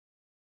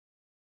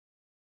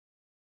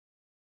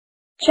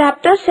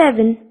Chapter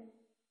 7.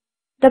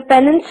 The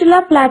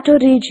Peninsular Plateau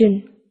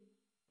Region,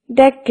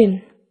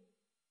 Deccan.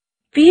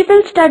 We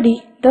will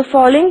study the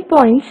following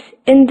points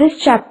in this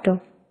chapter.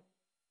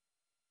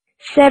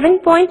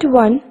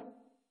 7.1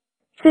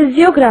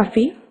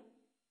 Physiography.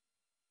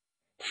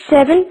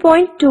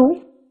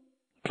 7.2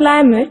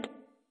 Climate.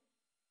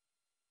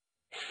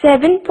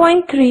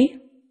 7.3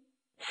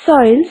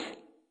 Soils.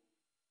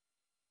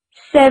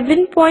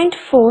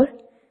 7.4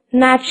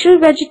 Natural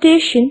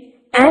vegetation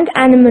and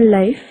animal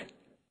life.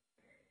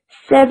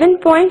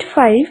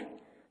 7.5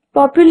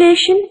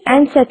 Population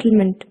and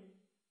settlement.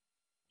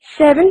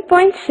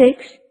 7.6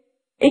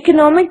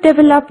 Economic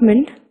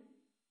development,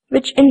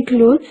 which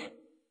includes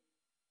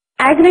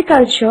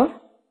agriculture,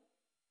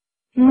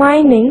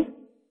 mining,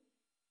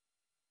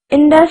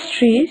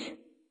 industries,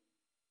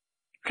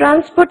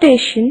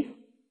 transportation,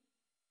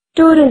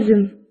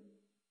 tourism.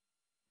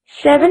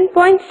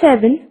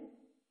 7.7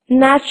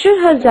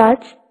 Natural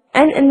hazards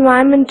and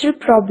environmental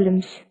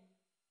problems.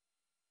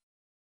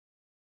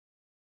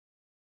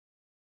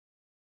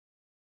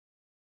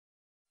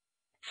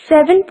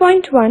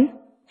 7.1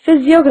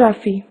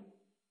 Physiography.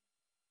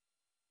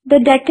 The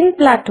Deccan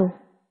Plateau.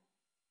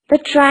 The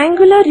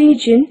triangular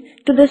region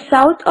to the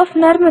south of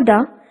Narmada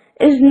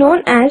is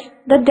known as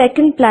the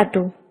Deccan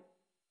Plateau.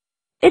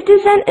 It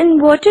is an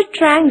inverted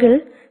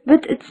triangle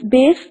with its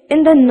base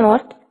in the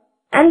north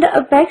and the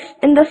apex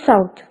in the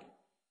south.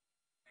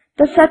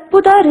 The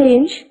Satpura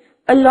range,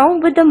 along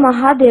with the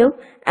Mahadev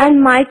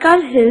and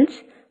Maikal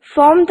hills,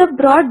 form the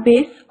broad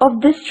base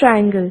of this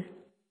triangle.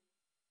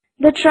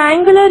 The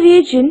triangular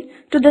region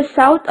to the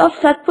south of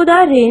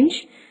Satpura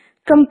range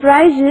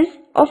comprises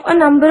of a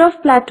number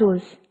of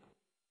plateaus.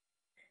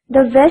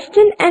 The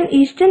western and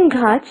eastern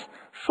Ghats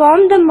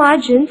form the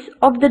margins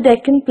of the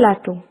Deccan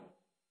Plateau.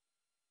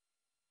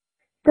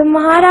 The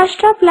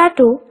Maharashtra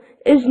Plateau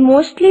is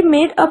mostly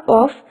made up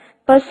of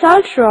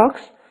basalt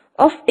rocks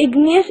of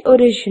igneous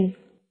origin.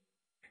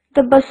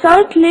 The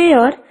basalt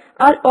layer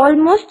are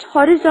almost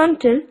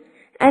horizontal,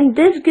 and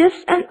this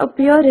gives an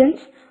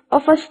appearance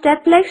of a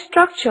step-like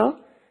structure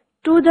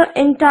to the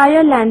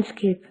entire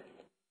landscape.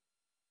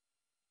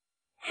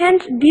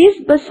 Hence,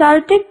 these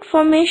basaltic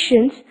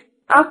formations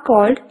are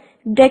called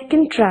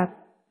Deccan Trap.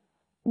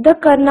 The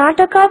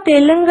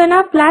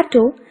Karnataka-Telangana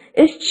Plateau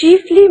is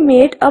chiefly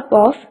made up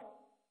of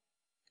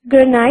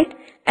granite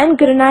and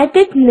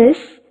granitic gneiss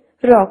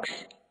rocks.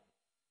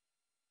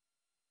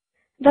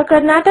 The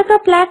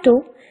Karnataka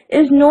Plateau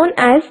is known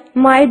as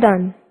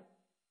Maidan.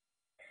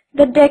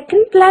 The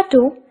Deccan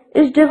Plateau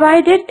is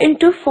divided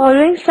into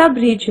following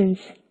sub-regions.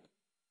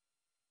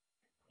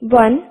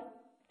 1.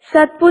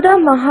 Satpura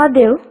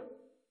Mahadev,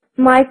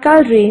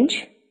 Maikal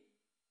Range.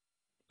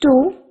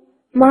 2.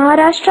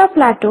 Maharashtra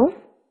Plateau.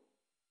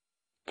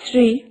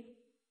 3.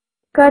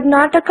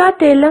 Karnataka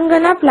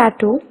Telangana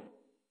Plateau.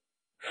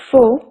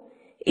 4.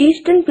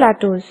 Eastern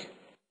Plateaus.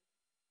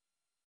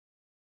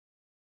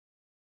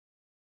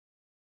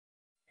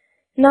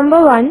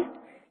 Number 1.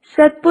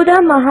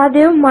 Satpura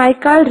Mahadev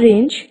Maikal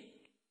Range.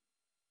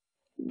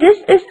 This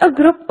is a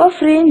group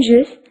of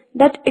ranges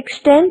that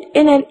extend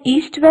in an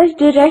east-west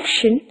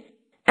direction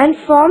and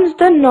forms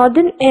the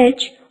northern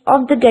edge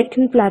of the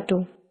Deccan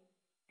Plateau.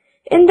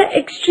 In the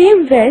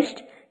extreme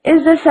west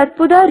is the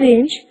Satpura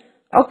Range,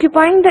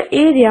 occupying the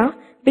area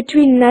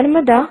between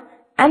Narmada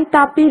and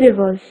Tapi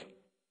rivers.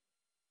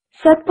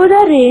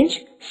 Satpura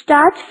Range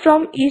starts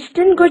from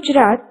eastern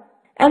Gujarat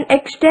and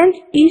extends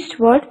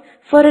eastward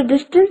for a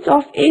distance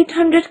of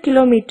 800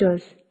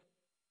 kilometers.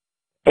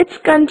 Its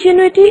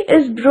continuity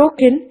is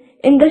broken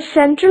in the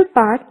central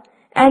part,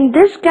 and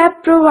this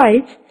gap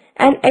provides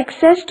an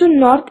access to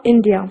North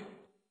India.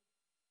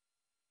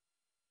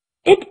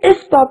 It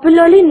is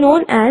popularly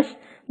known as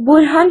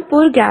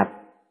Burhanpur Gap.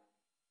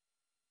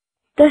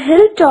 The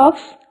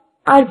hilltops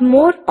are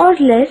more or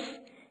less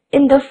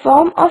in the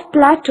form of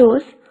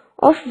plateaus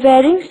of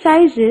varying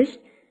sizes,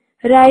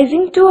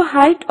 rising to a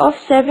height of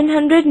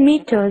 700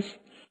 meters,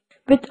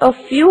 with a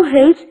few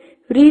hills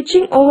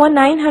reaching over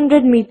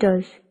 900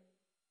 meters.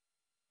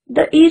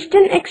 The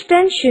eastern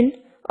extension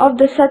of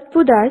the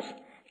Satpuras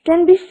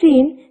can be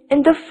seen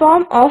in the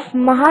form of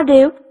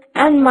Mahadev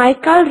and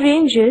Maikal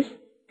ranges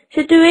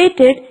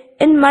situated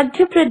in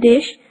Madhya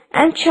Pradesh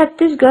and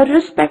Chhattisgarh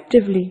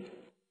respectively.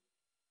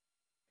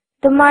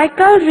 The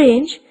Maikal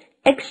range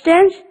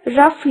extends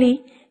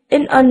roughly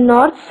in a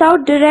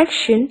north-south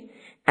direction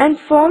and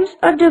forms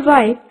a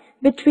divide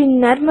between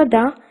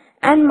Narmada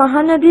and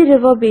Mahanadi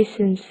river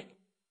basins.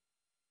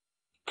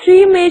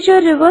 Three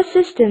major river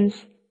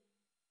systems,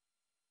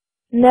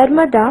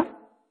 Narmada,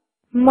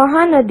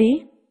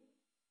 Mahanadi,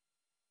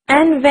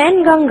 and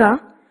Vainganga,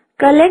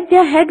 collect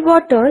their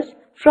headwaters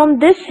from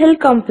this hill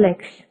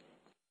complex.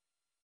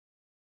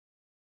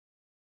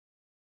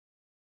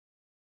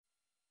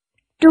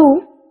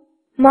 2.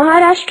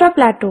 Maharashtra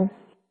Plateau.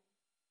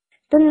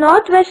 The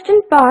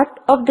northwestern part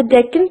of the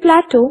Deccan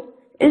Plateau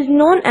is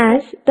known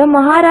as the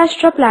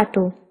Maharashtra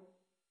Plateau.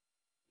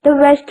 The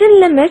western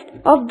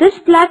limit of this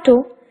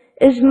plateau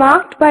is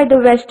marked by the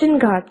Western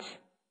Ghats.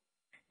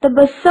 The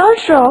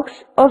basalt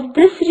rocks of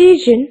this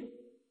region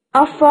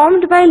are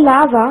formed by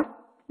lava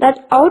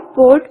that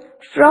outpoured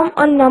from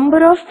a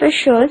number of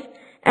fissures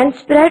and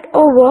spread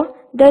over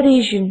the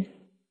region.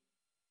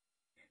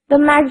 The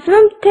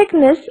maximum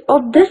thickness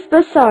of this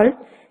basalt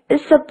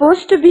is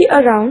supposed to be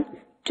around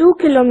 2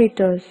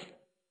 kilometers.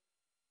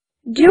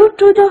 Due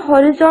to the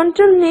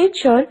horizontal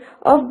nature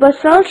of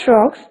basalt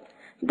rocks,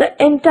 the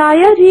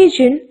entire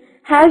region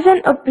has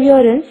an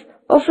appearance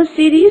of a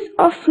series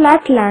of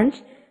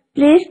flatlands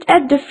placed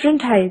at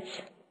different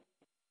heights.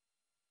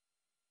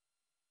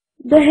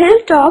 The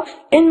hilltops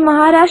in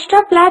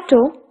Maharashtra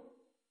Plateau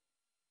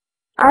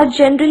are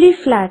generally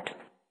flat.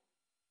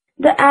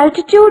 The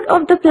altitude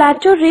of the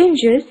plateau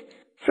ranges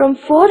from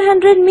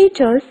 400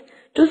 meters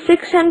to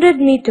 600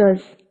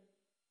 meters.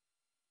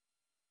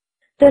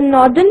 The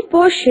northern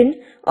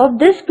portion of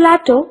this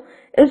plateau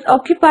is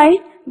occupied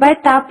by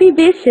Tapi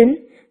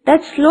Basin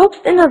that slopes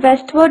in a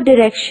westward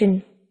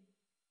direction.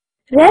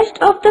 Rest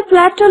of the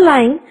plateau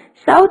lying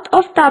south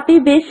of Tapi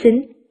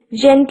Basin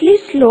gently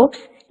slopes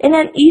in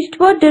an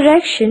eastward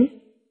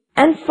direction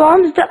and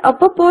forms the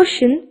upper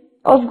portion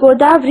of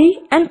Godavari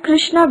and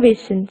Krishna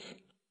basins.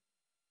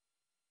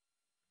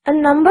 A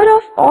number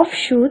of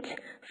offshoots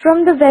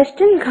from the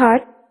Western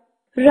Ghat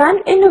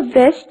run in a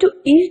west to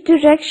east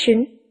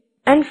direction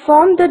and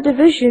form the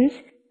divisions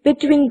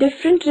between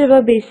different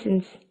river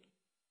basins.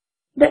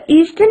 The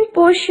eastern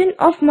portion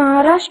of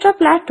Maharashtra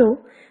Plateau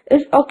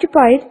is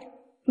occupied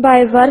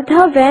by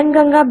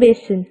Wardha-Wainganga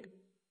basin.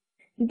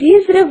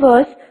 These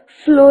rivers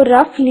flow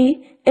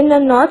roughly in a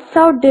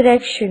north-south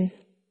direction.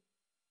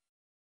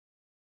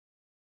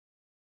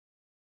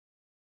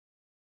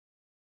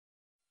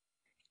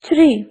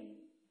 3.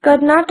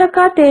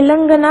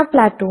 Karnataka-Telangana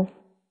Plateau.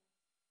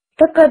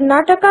 The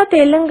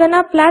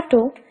Karnataka-Telangana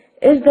Plateau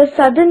is the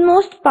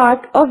southernmost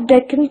part of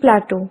Deccan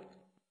Plateau.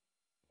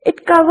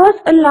 It covers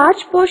a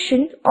large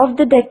portion of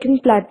the Deccan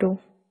Plateau.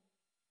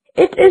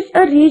 It is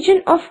a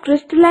region of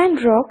crystalline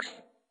rocks,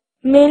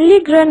 mainly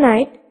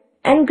granite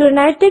and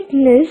granitic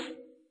gneiss,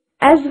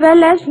 as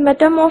well as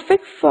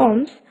metamorphic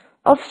forms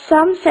of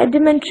some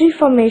sedimentary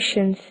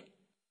formations.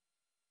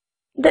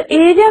 The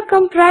area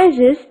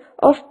comprises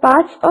of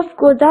parts of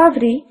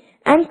Godavari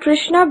and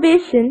Krishna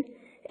basin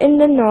in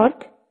the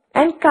north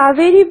and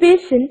Kaveri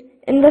basin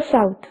in the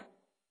south.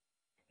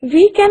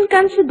 We can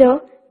consider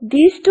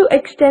these two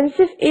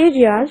extensive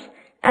areas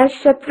as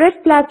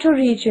separate plateau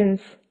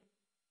regions.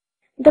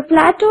 The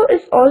plateau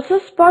is also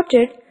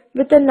spotted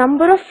with a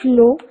number of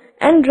low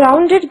and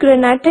rounded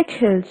granitic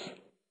hills.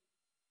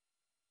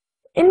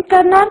 In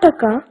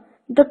Karnataka,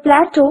 the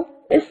plateau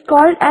is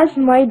called as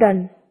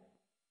Maidan.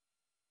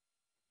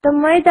 The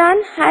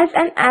Maidan has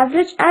an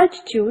average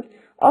altitude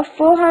of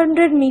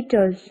 400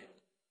 meters.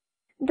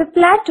 The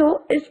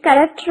plateau is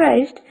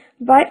characterized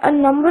by a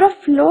number of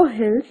low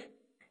hills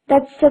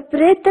that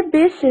separate the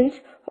basins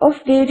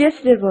of various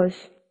rivers.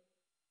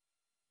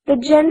 The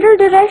general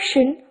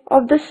direction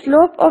of the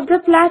slope of the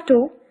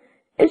plateau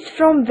is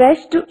from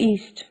west to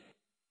east.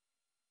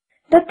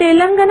 The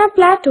Telangana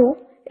Plateau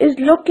is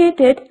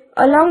located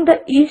along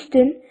the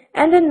eastern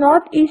and the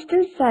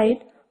northeastern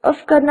side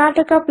of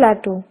Karnataka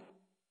Plateau.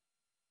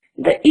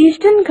 The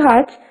eastern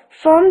Ghats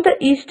form the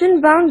eastern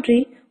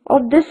boundary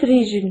of this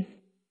region.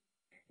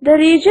 The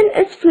region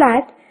is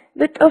flat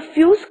with a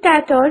few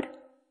scattered,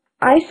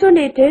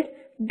 isolated,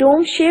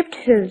 dome-shaped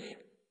hills.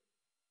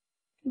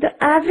 The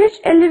average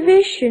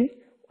elevation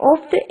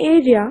of the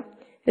area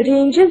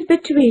ranges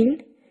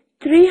between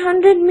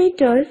 300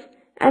 meters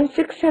and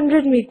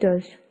 600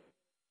 meters.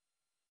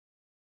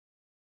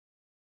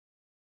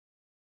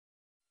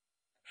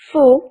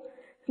 4.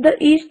 The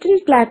Eastern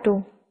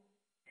Plateau.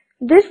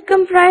 This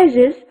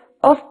comprises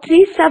of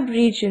 3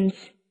 sub-regions,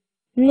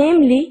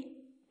 namely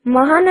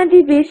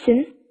Mahanadi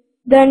Basin,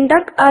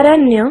 Dandak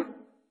Aranya,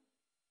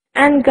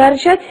 and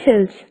Garjat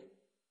Hills.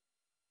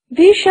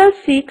 We shall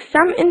seek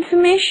some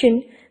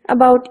information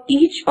about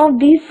each of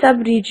these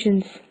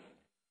sub-regions.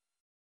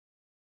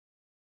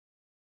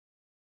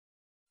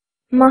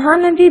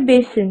 Mahanadi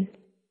Basin.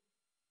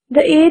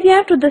 The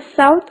area to the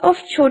south of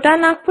Chota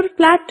Nagpur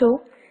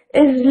Plateau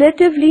is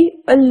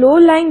relatively a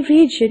low-lying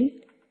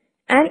region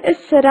and is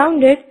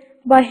surrounded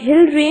by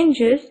hill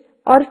ranges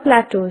or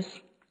plateaus.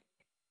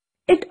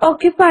 It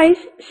occupies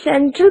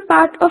central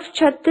part of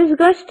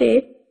Chhattisgarh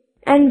state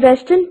and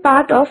western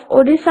part of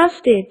Odisha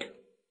state.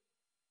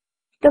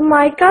 The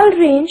Maikal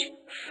range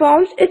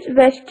forms its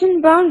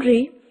western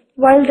boundary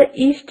while the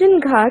eastern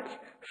Ghats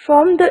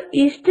form the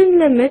eastern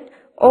limit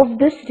of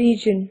this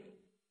region.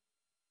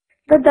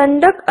 The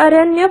Dandak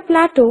Aranya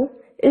Plateau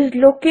is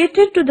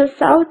located to the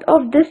south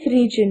of this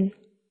region.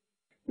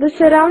 The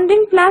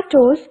surrounding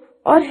plateaus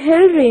or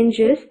hill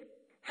ranges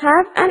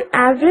have an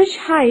average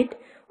height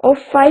of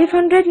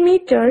 500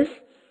 meters,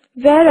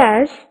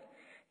 whereas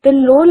the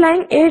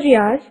low-lying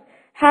areas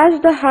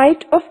has the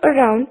height of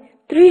around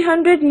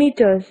 300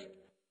 meters.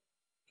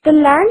 The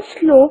land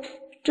slopes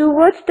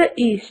towards the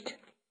east.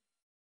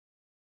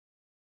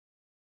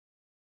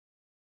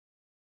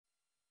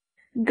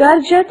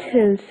 Garjat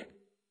Hills.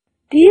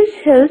 These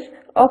hills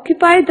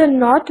occupy the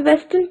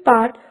northwestern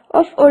part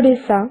of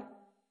Odisha.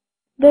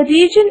 The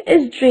region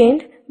is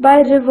drained by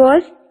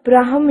rivers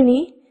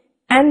Brahmani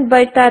and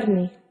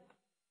Baitarni.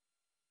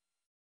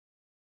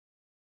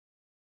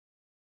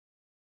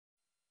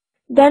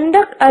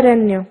 Dandak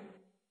Aranya.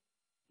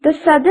 The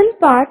southern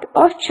part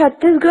of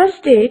Chhattisgarh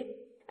state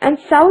and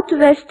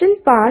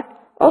southwestern part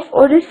of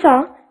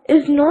Odisha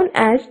is known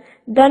as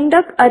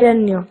Dandak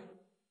Aranya.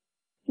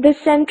 The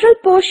central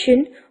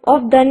portion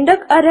of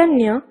Dandak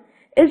Aranya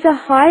is a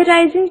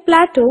high-rising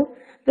plateau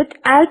with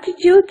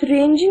altitude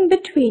ranging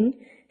between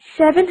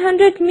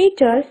 700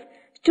 meters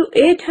to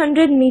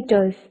 800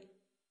 meters.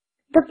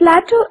 The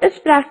plateau is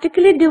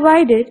practically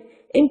divided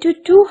into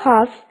two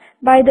halves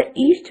by the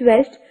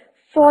east-west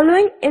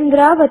following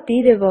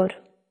Indravati river.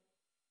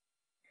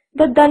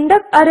 The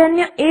Dandak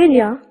Aranya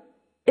area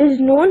is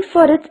known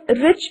for its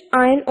rich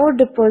iron ore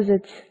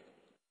deposits.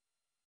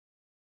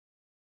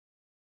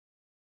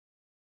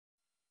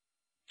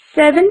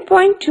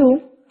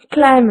 7.2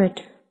 Climate.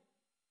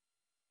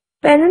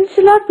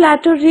 Peninsular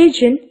Plateau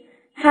region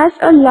has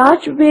a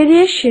large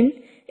variation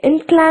in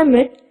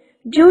climate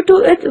due to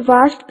its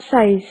vast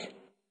size.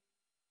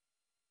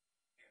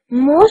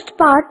 Most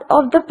part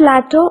of the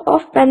plateau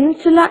of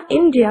peninsular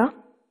India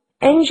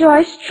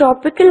enjoys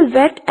tropical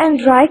wet and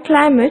dry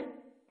climate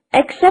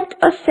except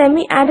a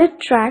semi-arid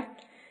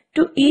tract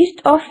to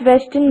east of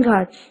Western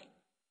Ghats.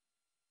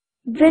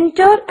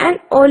 Winter and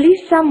early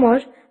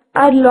summer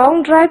are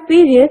long dry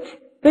periods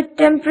with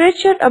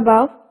temperature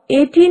above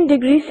 18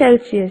 degrees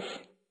Celsius.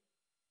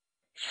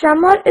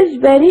 Summer is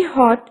very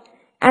hot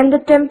and the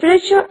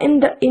temperature in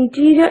the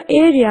interior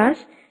areas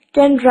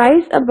can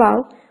rise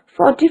above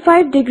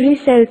 45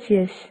 degrees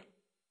Celsius.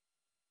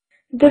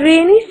 The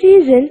rainy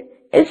season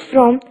is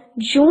from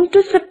June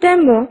to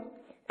September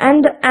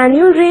and the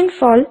annual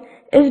rainfall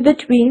is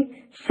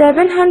between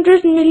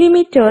 700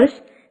 millimeters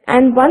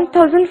and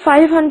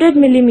 1500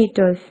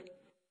 millimeters.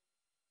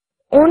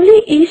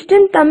 Only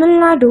eastern Tamil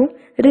Nadu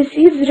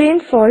receives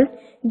rainfall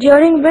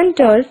during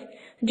winters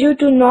due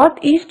to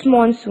northeast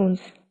monsoons.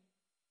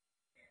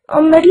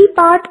 A middle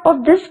part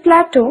of this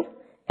plateau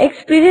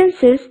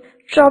experiences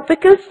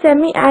tropical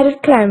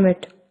semi-arid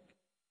climate.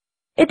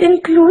 It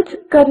includes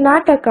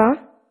Karnataka,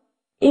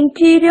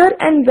 interior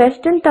and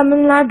western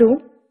Tamil Nadu,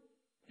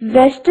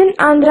 western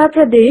Andhra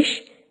Pradesh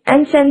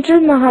and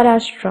central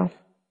Maharashtra.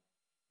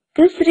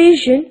 This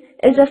region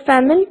is a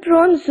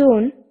famine-prone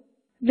zone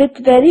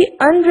with very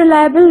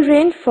unreliable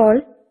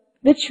rainfall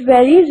which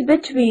varies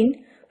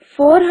between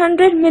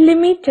 400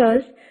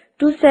 millimeters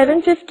to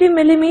 750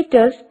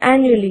 millimeters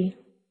annually.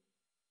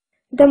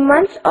 The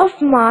months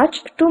of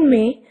March to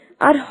May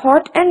are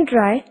hot and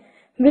dry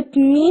with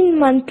mean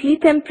monthly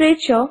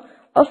temperature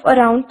of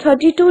around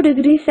 32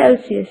 degrees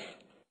Celsius.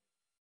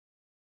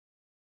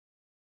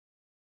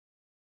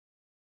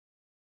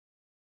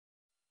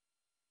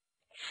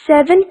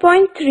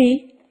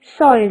 (7.3)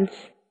 Soils.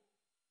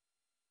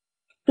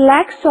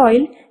 Black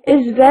soil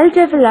is well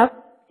developed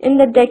in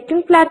the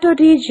Deccan Plateau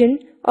region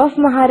of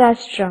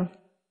Maharashtra.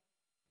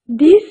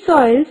 These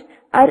soils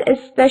are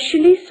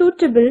especially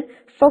suitable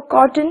for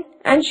cotton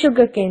and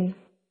sugarcane.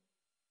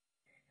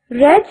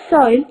 Red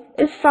soil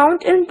is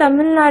found in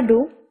Tamil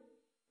Nadu,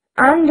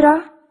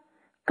 Andhra,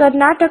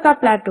 Karnataka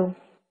Plateau.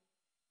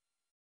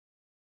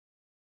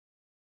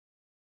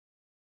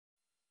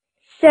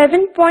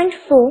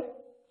 7.4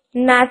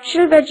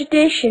 Natural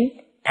vegetation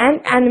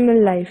and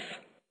animal life.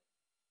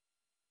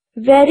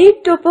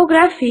 Varied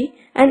topography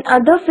and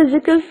other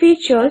physical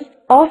features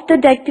of the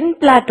Deccan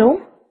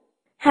Plateau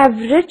have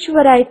rich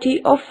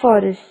variety of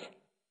forests.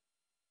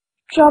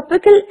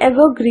 Tropical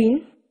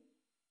evergreen,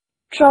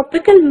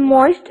 tropical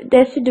moist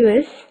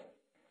deciduous,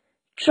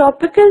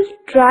 tropical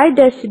dry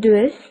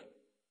deciduous,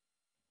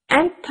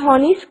 and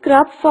thorny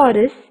scrub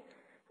forests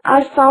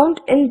are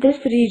found in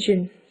this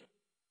region.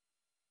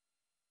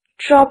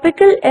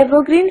 Tropical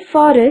evergreen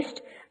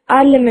forests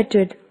are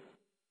limited.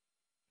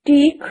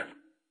 Teak,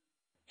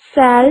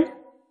 sal,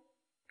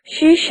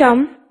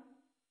 shisham,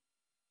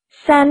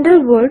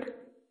 sandalwood,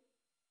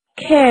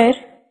 kher,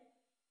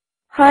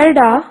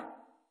 harda,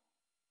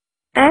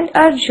 and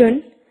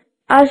arjun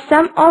are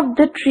some of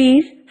the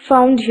trees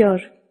found here.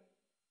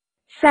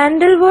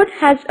 Sandalwood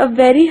has a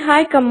very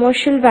high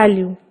commercial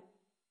value.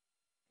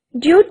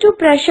 Due to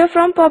pressure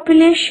from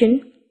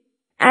population,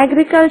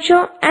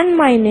 agriculture and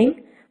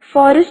mining,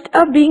 forests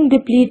are being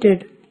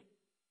depleted.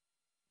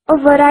 A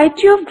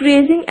variety of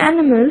grazing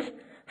animals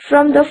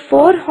from the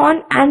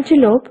four-horned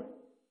antelope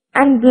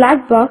and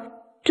blackbuck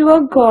to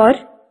a gaur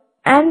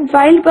and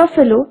wild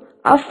buffalo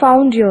are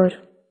found here.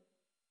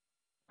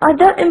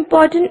 Other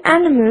important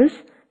animals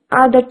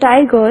are the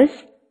tigers,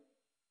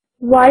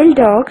 wild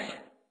dogs,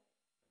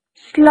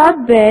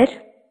 sloth bear,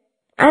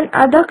 and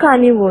other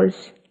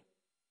carnivores.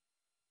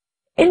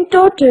 In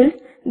total,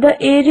 the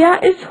area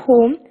is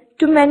home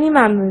to many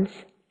mammals.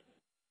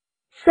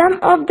 Some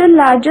of the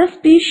larger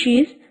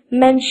species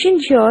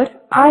mentioned here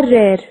are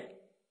rare.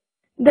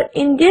 The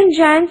Indian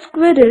giant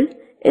squirrel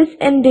is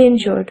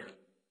endangered.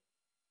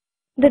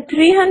 The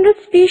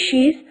 300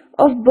 species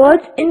of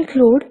birds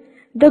include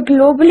the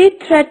globally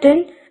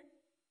threatened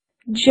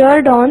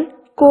Jerdon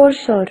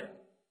courser.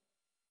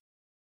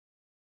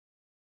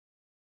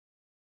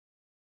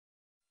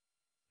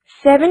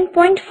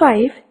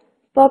 .5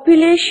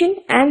 Population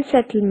and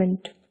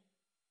settlement.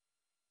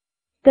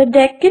 The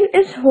Deccan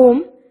is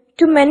home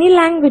to many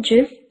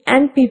languages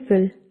and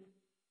people.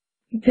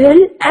 Bhil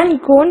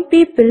and Gond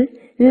people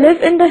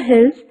live in the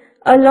hills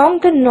along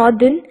the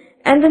northern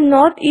and the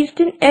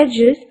northeastern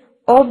edges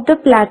of the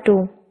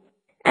plateau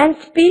and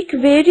speak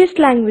various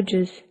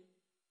languages.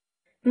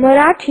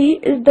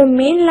 Marathi is the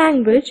main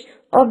language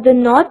of the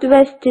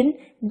northwestern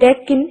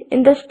Deccan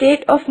in the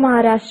state of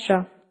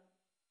Maharashtra.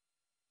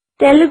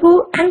 Telugu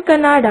and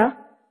Kannada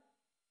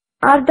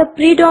are the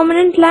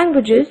predominant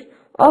languages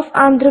of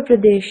Andhra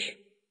Pradesh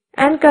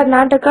and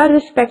Karnataka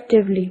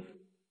respectively.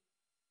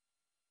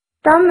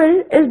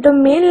 Tamil is the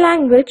main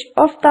language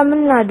of Tamil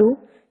Nadu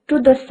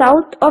to the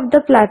south of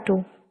the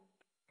plateau,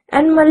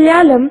 and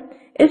Malayalam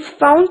is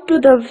found to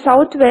the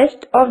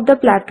southwest of the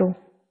plateau.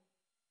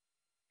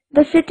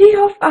 The city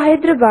of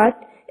Hyderabad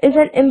is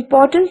an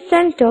important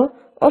center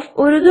of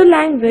Urdu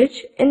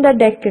language in the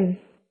Deccan.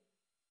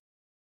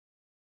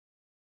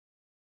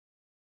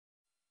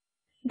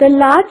 The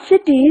large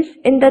cities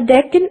in the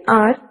Deccan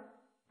are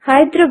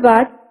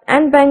Hyderabad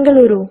and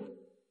Bengaluru.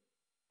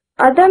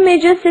 Other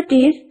major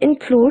cities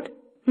include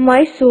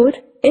Mysore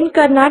in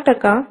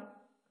Karnataka,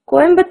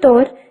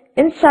 Coimbatore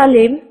in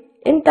Salem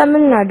in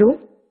Tamil Nadu,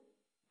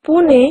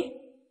 Pune,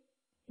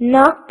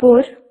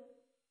 Nagpur,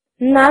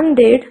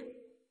 Nanded,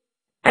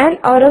 and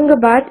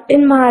Aurangabad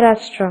in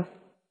Maharashtra.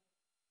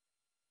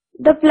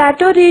 The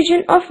plateau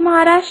region of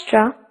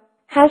Maharashtra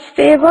has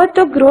favored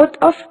the growth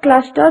of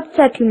clustered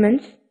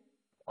settlements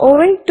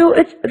owing to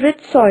its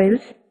rich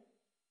soils,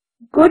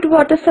 good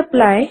water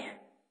supply,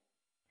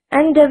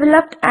 and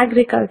developed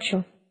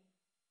agriculture.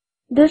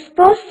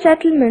 Dispersed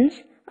settlements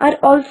are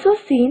also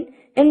seen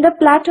in the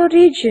plateau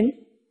region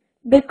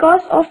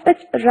because of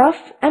its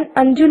rough and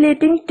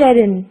undulating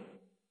terrain.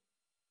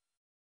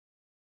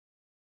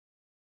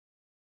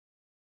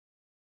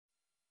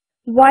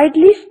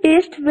 Widely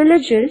spaced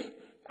villages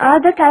are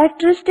the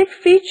characteristic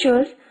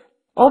features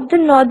of the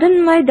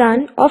northern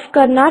Maidan of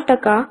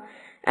Karnataka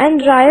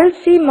and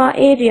Rayalaseema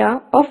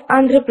area of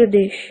Andhra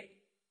Pradesh.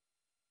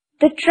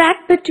 The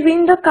track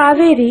between the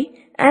Kaveri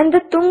and the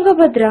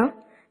Tungabhadra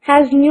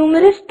has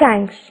numerous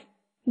tanks.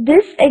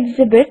 This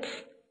exhibits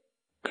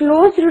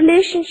close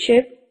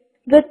relationship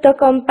with the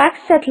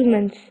compact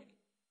settlements.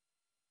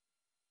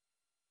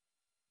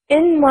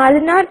 In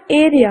Malinar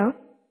area,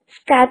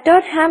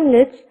 scattered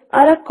hamlets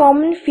are a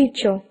common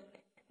feature.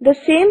 The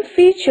same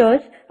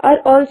features are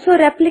also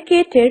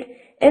replicated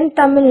in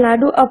Tamil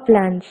Nadu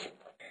uplands.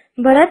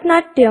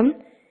 Bharatnatyam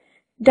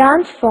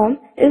dance form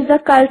is the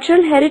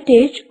cultural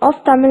heritage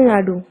of Tamil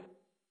Nadu.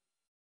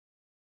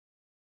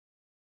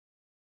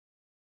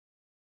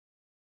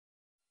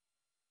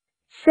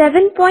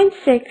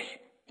 .6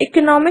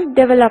 Economic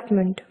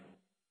development.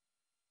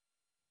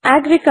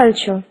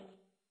 Agriculture.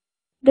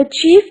 The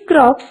chief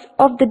crops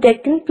of the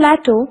Deccan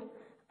Plateau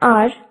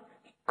are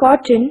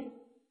cotton,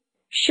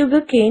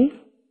 sugarcane,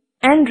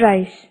 and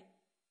rice.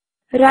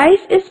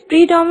 Rice is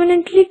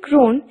predominantly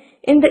grown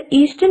in the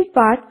eastern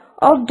part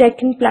of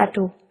Deccan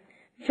Plateau,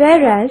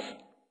 whereas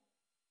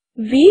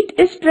wheat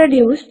is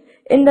produced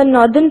in the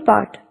northern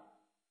part.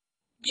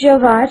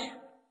 Jawar,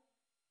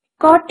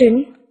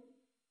 cotton,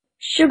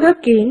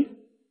 sugarcane,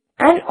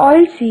 and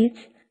oilseeds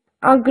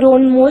are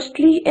grown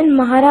mostly in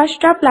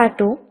Maharashtra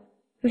Plateau,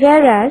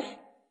 whereas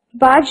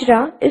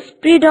bajra is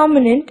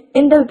predominant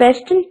in the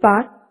western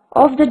part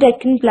of the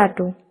Deccan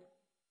Plateau.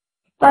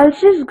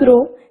 Pulses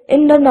grow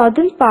in the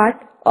northern part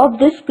of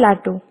this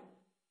plateau.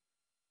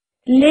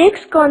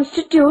 Lakes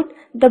constitute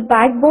the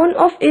backbone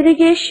of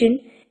irrigation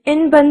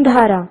in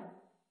Bandhara.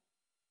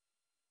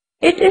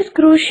 It is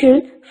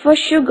crucial for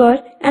sugar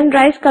and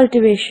rice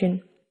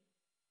cultivation.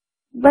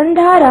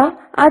 Bandhara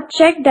are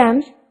check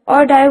dams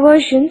or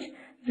diversions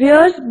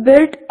weirs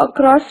built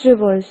across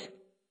rivers.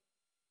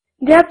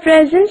 Their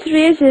presence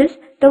raises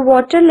the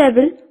water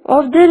level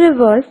of the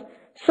rivers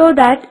so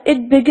that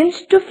it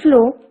begins to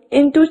flow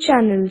into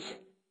channels.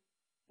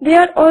 They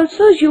are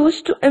also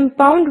used to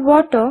impound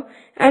water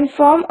and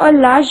form a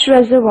large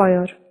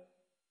reservoir.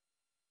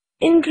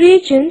 In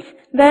regions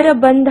where a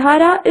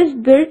bandhara is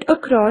built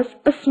across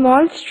a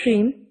small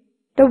stream,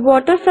 the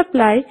water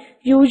supply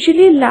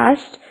usually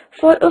lasts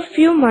for a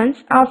few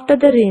months after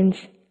the rains.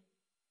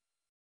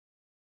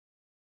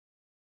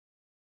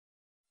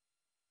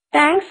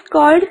 Tanks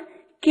called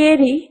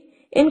keri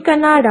in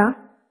Kannada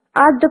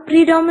are the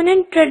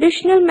predominant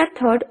traditional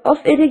method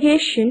of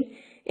irrigation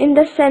in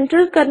the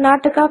central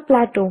Karnataka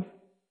plateau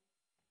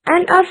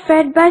and are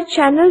fed by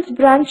channels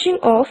branching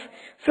off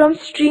from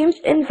streams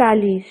in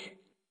valleys.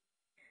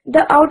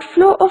 The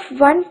outflow of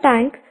one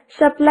tank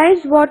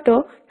supplies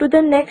water to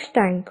the next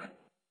tank.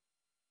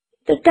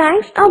 The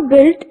tanks are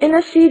built in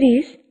a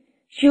series,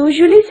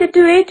 usually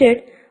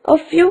situated a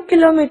few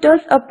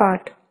kilometers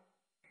apart.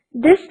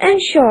 This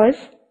ensures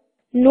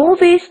no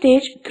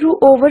wastage through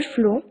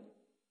overflow,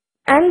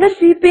 and the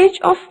seepage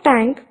of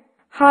tank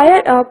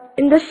higher up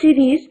in the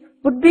series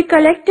would be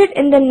collected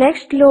in the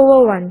next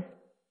lower one.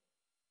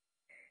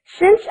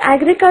 Since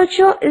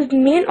agriculture is the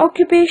main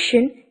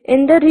occupation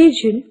in the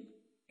region,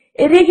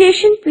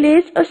 irrigation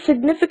plays a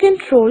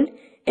significant role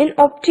in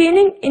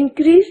obtaining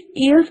increased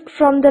yields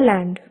from the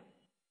land.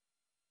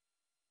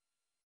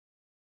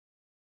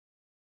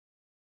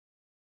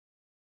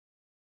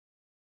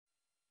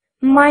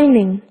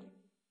 Mining.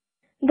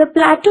 The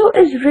plateau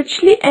is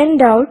richly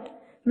endowed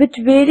with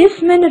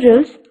various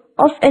minerals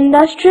of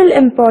industrial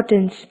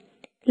importance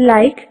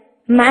like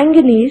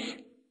manganese,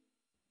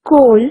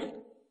 coal,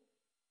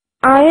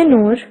 iron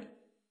ore,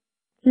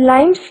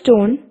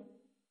 limestone,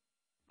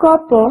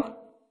 copper,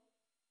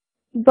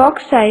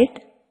 bauxite,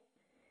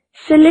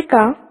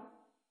 silica,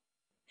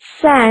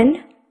 sand,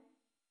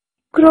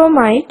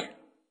 chromite,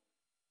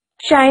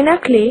 china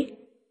clay,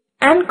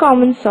 and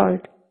common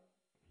salt.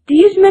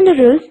 These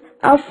minerals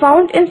are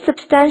found in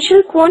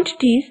substantial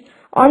quantities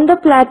on the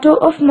plateau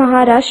of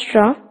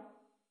Maharashtra,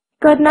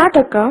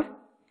 Karnataka,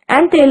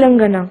 and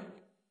Telangana.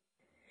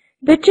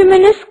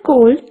 Bituminous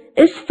coal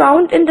is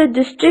found in the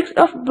districts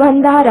of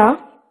Bhandara,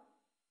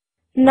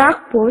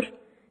 Nagpur,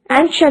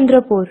 and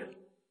Chandrapur.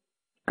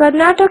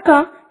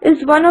 Karnataka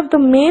is one of the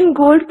main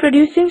gold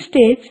producing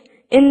states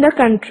in the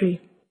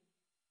country.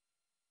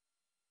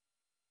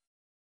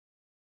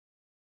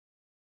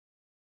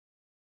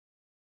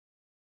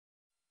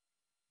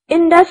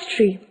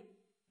 Industry.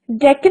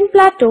 Deccan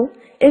Plateau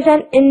is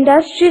an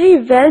industrially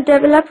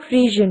well-developed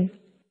region.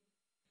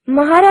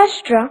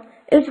 Maharashtra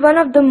is one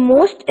of the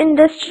most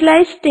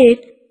industrialized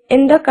states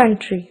in the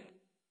country.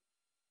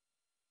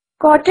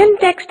 Cotton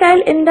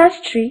textile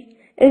industry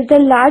is the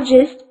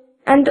largest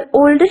and the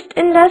oldest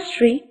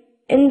industry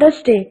in the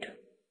state.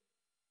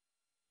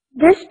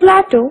 This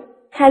plateau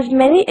has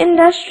many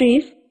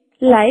industries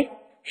like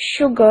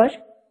sugar,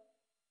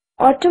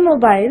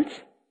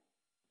 automobiles,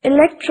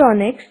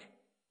 electronics,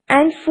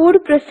 and food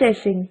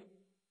processing.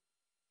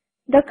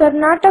 The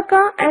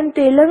Karnataka and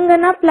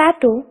Telangana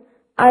plateau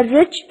are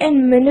rich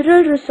in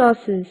mineral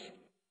resources.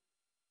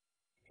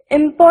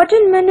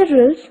 Important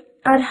minerals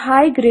are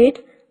high-grade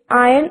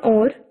iron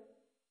ore,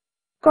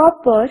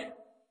 copper,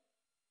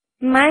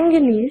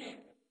 manganese,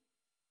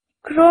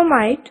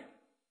 chromite,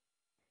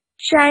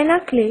 china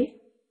clay,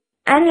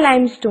 and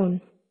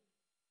limestone.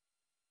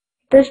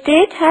 The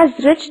state has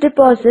rich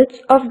deposits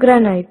of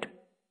granite.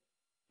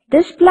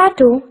 This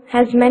plateau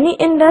has many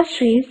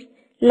industries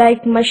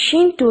like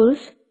machine tools,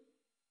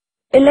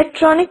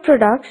 electronic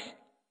products,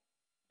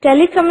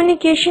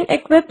 telecommunication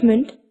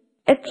equipment,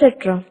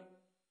 etc.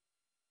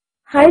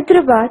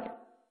 Hyderabad,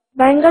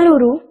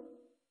 Bengaluru,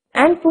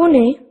 and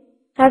Pune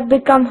have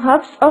become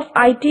hubs of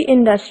IT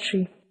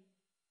industry.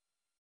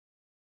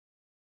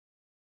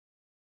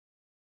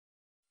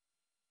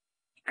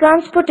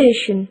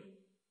 Transportation.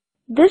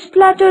 This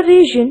plateau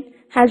region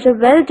has a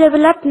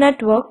well-developed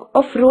network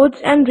of roads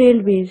and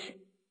railways.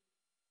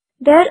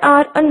 There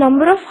are a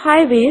number of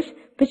highways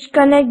which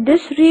connect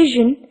this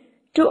region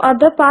to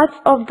other parts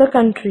of the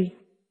country.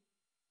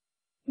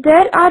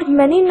 There are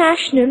many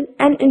national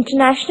and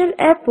international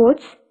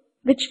airports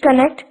which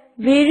connect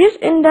various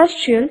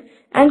industrial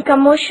and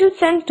commercial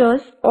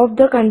centers of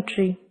the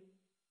country.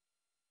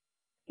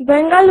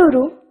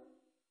 Bengaluru,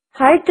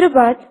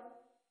 Hyderabad,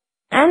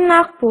 and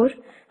Nagpur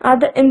are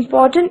the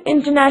important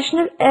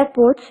international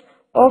airports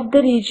of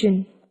the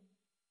region.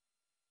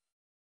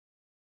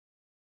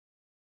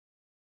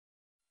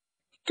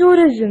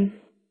 Tourism.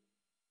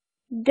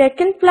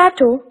 Deccan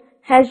Plateau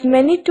has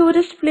many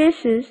tourist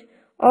places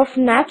of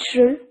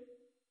natural,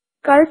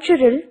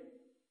 cultural,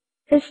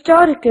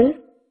 historical,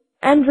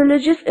 and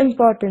religious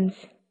importance.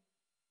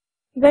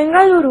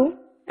 Bengaluru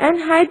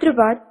and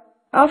Hyderabad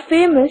are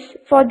famous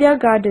for their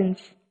gardens.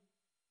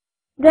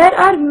 There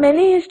are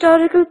many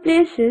historical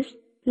places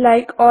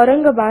like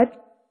Aurangabad,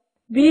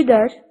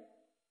 Bidar,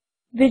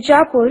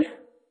 Bijapur,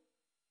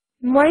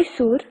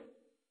 Mysore,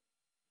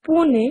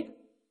 Pune,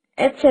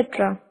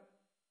 etc.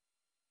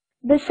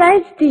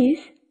 Besides these,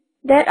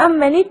 there are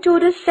many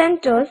tourist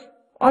centers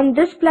on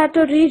this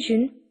plateau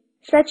region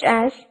such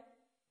as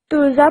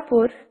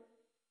Tulzapur,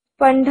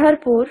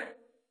 Pandharpur,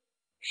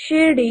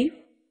 Shirdi,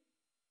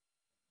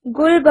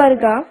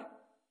 Gulbarga,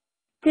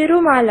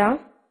 Tirumala,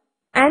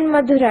 and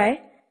Madurai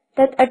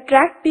that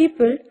attract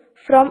people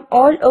from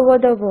all over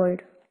the world.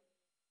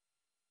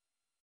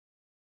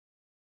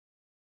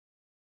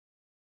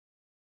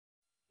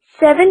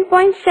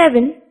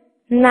 (7.7)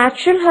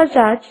 Natural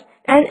hazards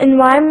and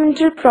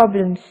environmental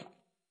problems.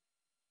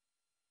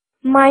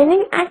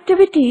 Mining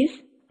activities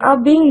are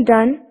being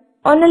done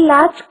on a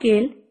large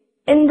scale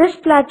in this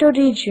plateau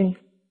region,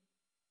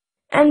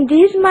 and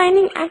these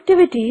mining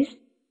activities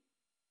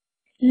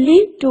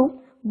lead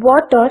to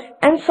water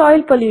and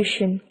soil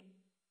pollution.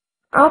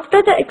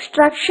 After the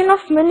extraction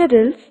of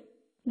minerals,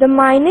 the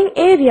mining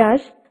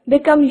areas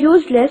become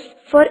useless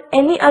for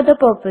any other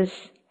purpose.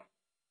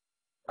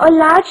 A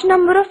large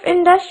number of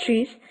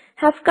industries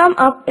have come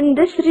up in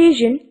this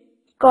region,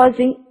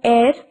 causing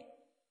air,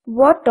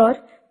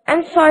 water,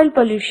 and soil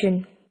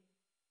pollution.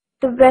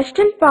 The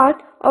western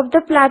part of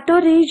the plateau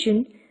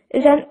region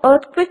is an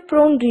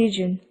earthquake-prone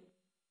region.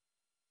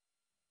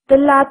 The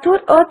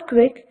Latur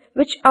earthquake,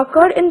 which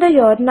occurred in the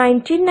year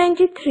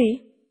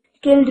 1993,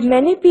 killed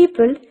many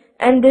people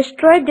and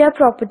destroyed their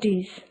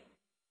properties.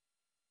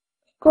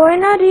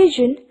 Koyna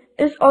region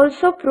is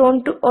also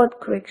prone to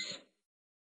earthquakes.